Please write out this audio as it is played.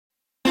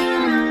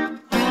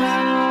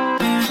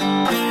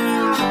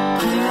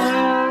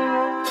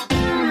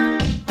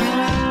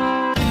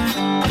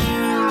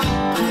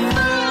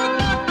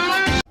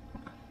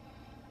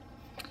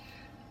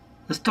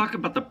talk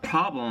about the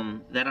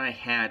problem that I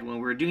had when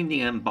we were doing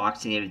the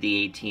unboxing of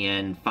the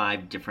ATN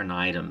 5 different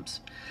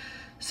items.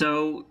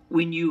 So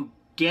when you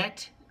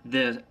get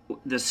the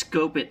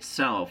scope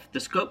itself, the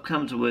scope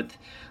comes with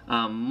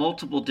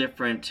multiple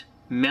different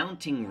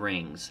mounting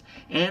rings,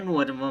 and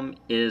one of them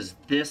is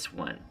this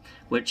one,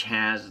 which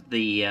has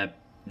the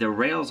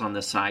rails on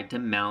the side to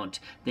mount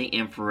the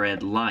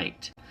infrared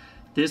light.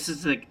 This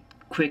is a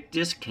quick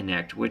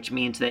disconnect, which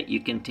means that you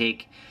can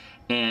take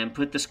and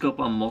put the scope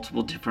on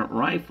multiple different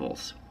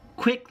rifles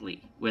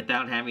quickly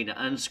without having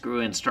to unscrew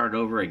and start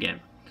over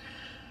again.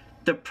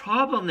 The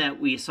problem that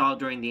we saw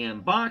during the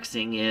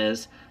unboxing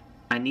is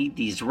I need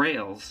these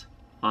rails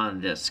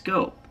on this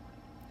scope.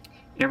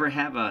 Ever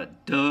have a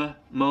duh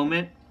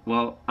moment?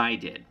 Well, I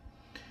did.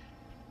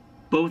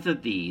 Both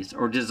of these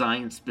are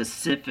designed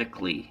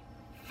specifically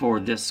for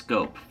this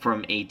scope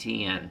from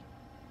ATN.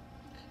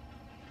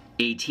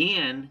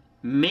 ATN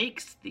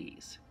makes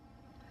these.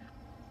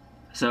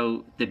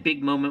 So the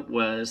big moment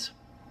was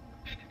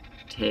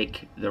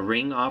take the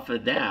ring off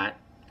of that,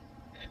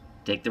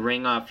 take the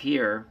ring off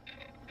here,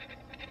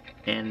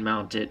 and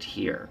mount it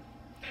here.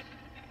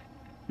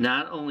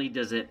 Not only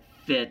does it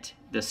fit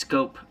the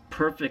scope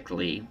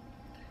perfectly,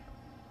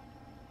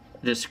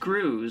 the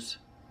screws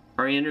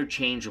are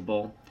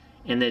interchangeable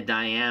and the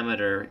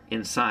diameter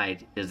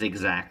inside is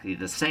exactly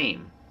the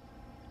same.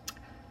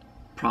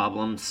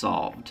 Problem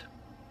solved.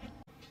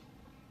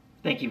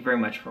 Thank you very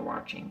much for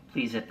watching.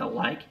 Please hit the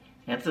like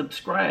and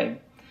subscribe.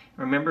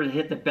 Remember to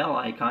hit the bell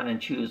icon and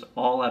choose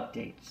all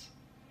updates.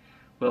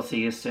 We'll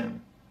see you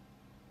soon.